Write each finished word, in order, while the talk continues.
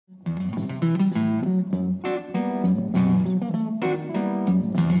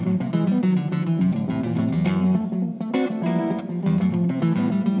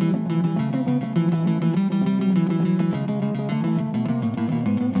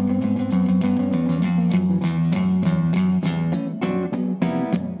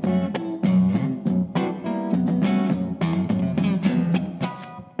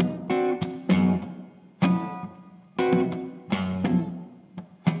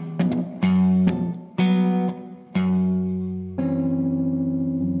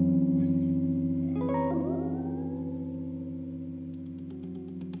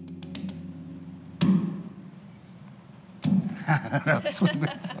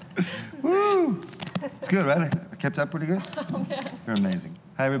Woo! It's good, right? I kept that pretty good? Oh, man. You're amazing.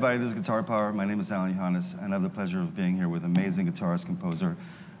 Hi, everybody. This is Guitar Power. My name is Alan Johannes, and I have the pleasure of being here with amazing guitarist, composer,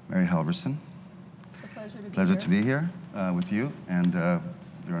 Mary Halvorson. It's a pleasure To be here with you, and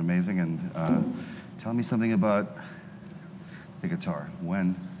you're amazing. And tell me something about the guitar.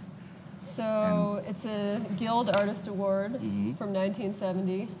 When? So it's a Guild Artist Award from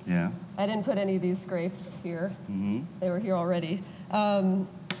 1970. Yeah. I didn't put any of these scrapes here. They were here already.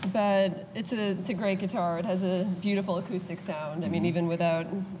 But it's a great guitar. It has a beautiful acoustic sound. I mean, even without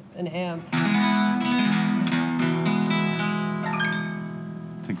an amp.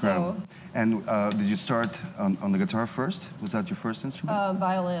 It's incredible. So, and did you start on the guitar first? Was that your first instrument?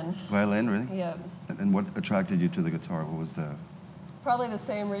 Violin. Violin, really? Yeah. And what attracted you to the guitar? What was the... Probably the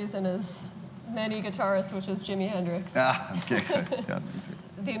same reason as many guitarists, which was Jimi Hendrix. Ah, okay. Yeah, me too.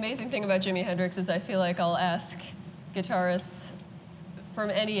 The amazing thing about Jimi Hendrix is I feel like I'll ask guitarists from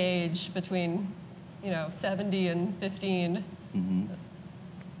any age between, 70 and 15,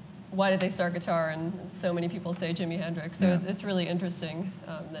 why did they start guitar? And so many people say Jimi Hendrix. So it's really interesting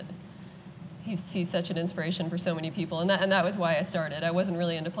that he's such an inspiration for so many people. And that was why I started. I wasn't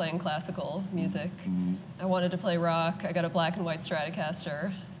really into playing classical music. I wanted to play rock. I got a black and white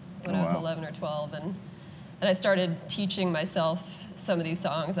Stratocaster when I was 11 or 12. And I started teaching myself some of these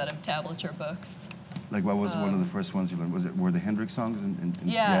songs out of tablature books. Like, what was one of the first ones you learned? Were the Hendrix songs?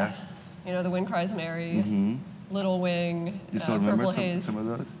 Yeah. The Wind Cries Mary, Little Wing, you still remember Purple Haze. Some of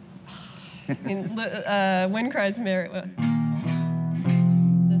those? Wind Cries Mary.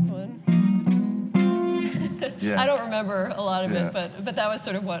 This one. Yeah. I don't remember a lot of it, but that was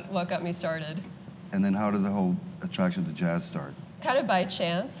sort of what got me started. And then how did the whole attraction to jazz start? Kind of by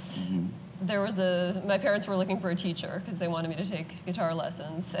chance. There was my parents were looking for a teacher because they wanted me to take guitar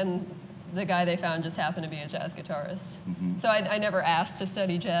lessons, and the guy they found just happened to be a jazz guitarist. So I never asked to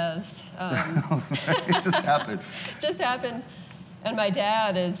study jazz. It just happened. Just happened. And my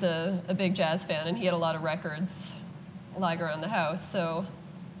dad is a big jazz fan, and he had a lot of records lying around the house. So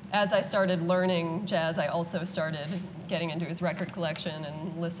as I started learning jazz, I also started getting into his record collection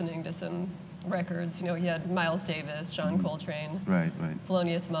and listening to some records. He had Miles Davis, John Coltrane, right.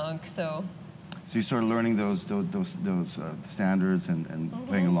 Thelonious Monk. So you started learning those standards and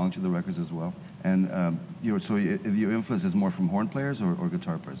playing along to the records as well. And your influence is more from horn players or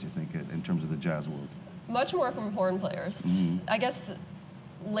guitar players, you think, in terms of the jazz world? Much more from horn players. I guess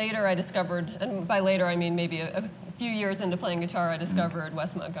later I discovered, and by later I mean maybe a few years into playing guitar, I discovered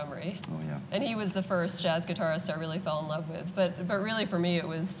Wes Montgomery. Oh, yeah. And he was the first jazz guitarist I really fell in love with. But really for me, I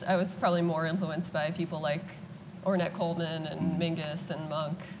was probably more influenced by people like Ornette Coleman and Mingus and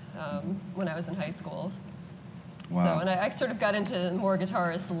Monk when I was in high school. Wow. So, and I sort of got into more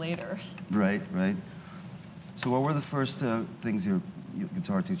guitarists later. Right. So what were the first things your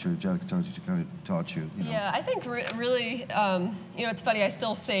guitar teacher, jazz guitar teacher, kind of taught you? Yeah, I think really, it's funny, I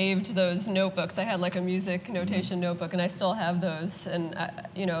still saved those notebooks. I had like a music notation notebook, and I still have those. And,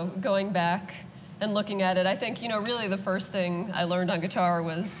 going back and looking at it, I think, really the first thing I learned on guitar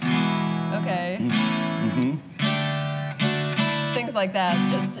was, things like that,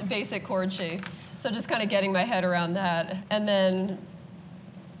 just basic chord shapes. So just kind of getting my head around that. And then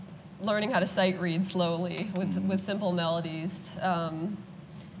learning how to sight read slowly with simple melodies,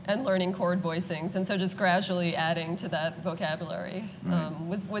 and learning chord voicings. And so just gradually adding to that vocabulary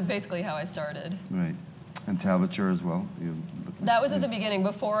was basically how I started. Right. And tablature as well? That was at the beginning,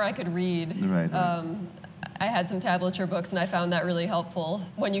 before I could read. Right. I had some tablature books, and I found that really helpful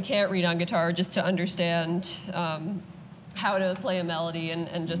when you can't read on guitar, just to understand how to play a melody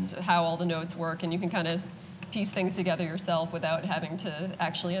and just how all the notes work, and you can kind of piece things together yourself without having to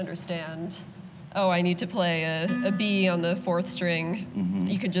actually understand, I need to play a B on the 4th string.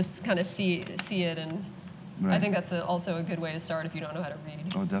 You could just kind of see it, and I think that's also a good way to start if you don't know how to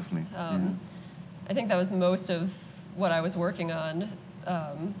read. Oh, definitely. I think that was most of what I was working on,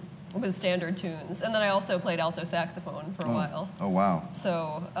 was standard tunes. And then I also played alto saxophone for a while. Oh, wow.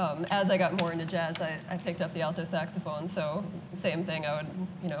 So as I got more into jazz, I picked up the alto saxophone. So same thing, I would,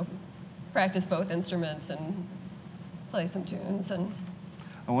 practice both instruments and play some tunes. And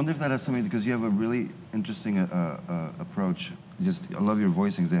I wonder if that has something, because you have a really interesting approach. I love your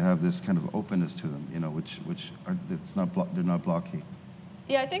voicings. They have this kind of openness to them, which they're not blocky.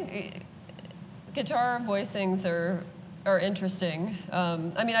 Yeah, I think guitar voicings are interesting.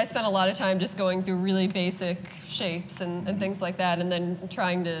 I spent a lot of time just going through really basic shapes and things like that, and then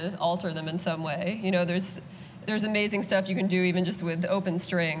trying to alter them in some way. There's amazing stuff you can do even just with open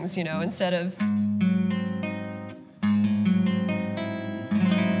strings, instead of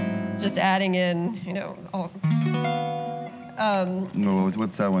just adding in, No,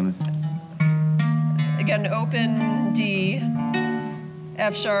 what's that one? Again, open D,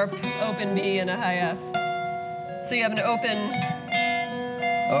 F sharp, open B, and a high F. So you have an open.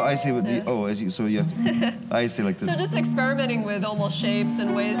 Oh, I see what the. Oh, so you have to. I see, like this. So just experimenting with almost shapes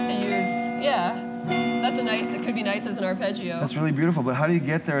and ways to use. Yeah, that's a nice. It could be nice as an arpeggio. That's really beautiful. But how do you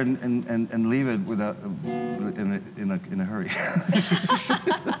get there and leave it without in a hurry?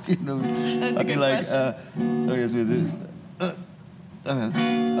 You know, That's a good question. Oh yes, we did.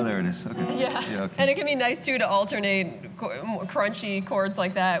 Oh, there it is. Okay. Yeah. Okay. And it can be nice too to alternate crunchy chords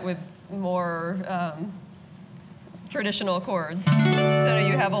like that with more traditional chords. So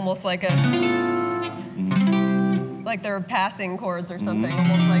you have almost like like they're passing chords or something,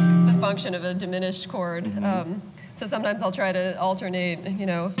 almost like the function of a diminished chord. So sometimes I'll try to alternate, you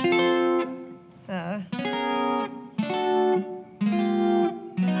know.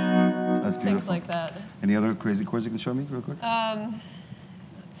 That's beautiful. Things like that. Any other crazy chords you can show me real quick? Let's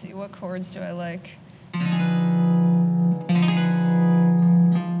see, what chords do I like?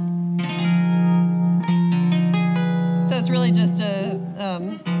 So it's really just a,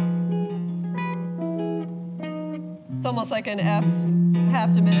 it's almost like an F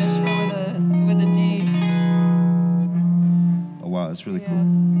half diminished, but with a D. Oh wow, that's really cool.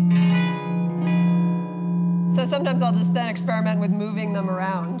 So sometimes I'll just then experiment with moving them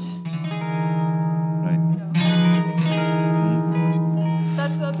around.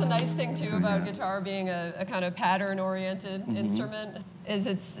 That's a nice thing too about guitar being a kind of pattern-oriented instrument. Is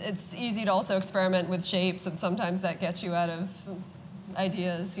it's easy to also experiment with shapes, and sometimes that gets you out of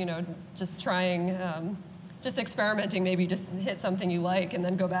ideas. You know, just trying, just experimenting. Maybe just hit something you like, and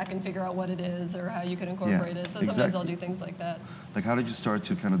then go back and figure out what it is or how you can incorporate it. So sometimes I'll do things like that. Like, how did you start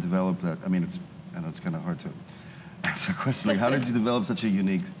to kind of develop that? I mean, I know it's kind of hard to answer a question. Like, how did you develop such a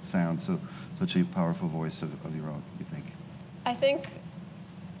unique sound, such a powerful voice of your own? You think? I think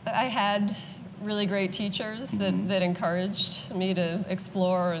I had really great teachers that encouraged me to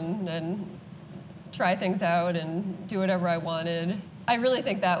explore and try things out and do whatever I wanted. I really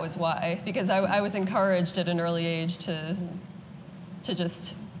think that was why, because I was encouraged at an early age to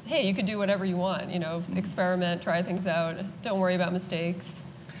just, hey, you could do whatever you want, you know, experiment, try things out, don't worry about mistakes.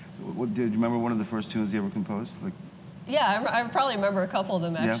 Do you remember one of the first tunes you ever composed? Like, yeah, I probably remember a couple of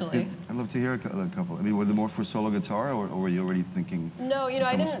them, actually. Yeah, I'd love to hear a couple. I mean, were they more for solo guitar, or were you already thinking? No, you know,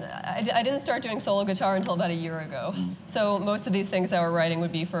 I didn't start doing solo guitar until about a year ago. So most of these things I were writing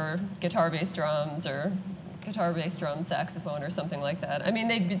would be for guitar bass drums or guitar bass drum saxophone or something like that. I mean,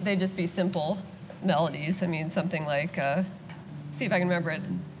 they'd just be simple melodies. I mean, something like, see if I can remember it.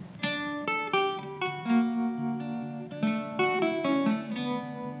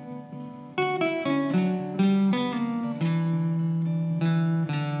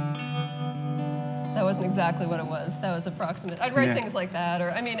 That wasn't exactly what it was. That was approximate. I'd write things like that,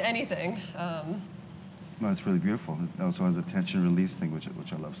 or I mean, anything. No, it's really beautiful. It also has a tension release thing, which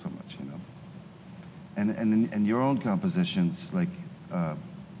I love so much, you know. And your own compositions, like,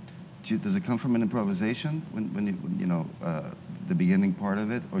 does it come from an improvisation when you know the beginning part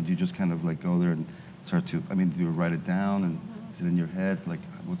of it, or do you just kind of like go there and start to? I mean, do you write it down, and is it in your head? Like,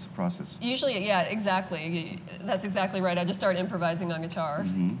 what's the process? Usually, yeah, exactly. That's exactly right. I just start improvising on guitar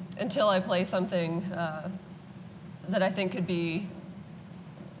until I play something that I think could be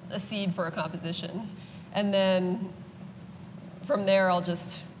a seed for a composition. And then from there, I'll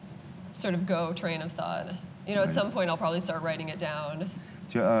just sort of go train of thought. You know, at some point, I'll probably start writing it down.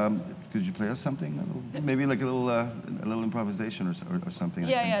 Could you play us something? Maybe like a little improvisation or something.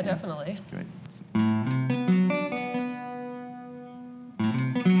 Yeah, yeah, definitely. Great.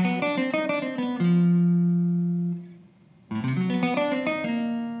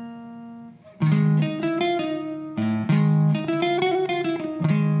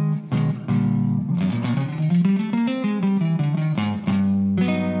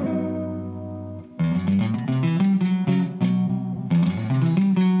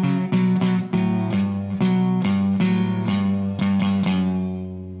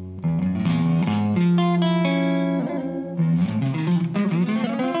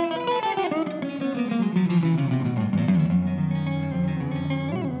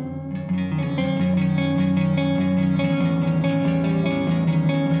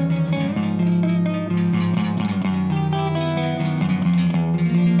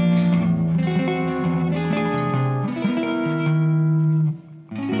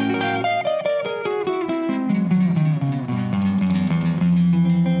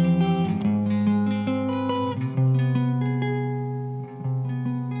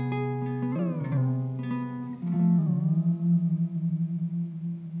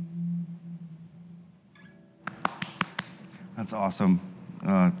 That's awesome.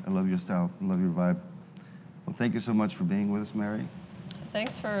 I love your style. I love your vibe. Well, thank you so much for being with us, Mary.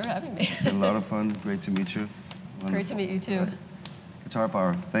 Thanks for having me. It's been a lot of fun. Great to meet you. Great to meet you too. Guitar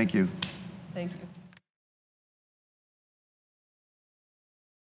Power. Thank you. Thank you.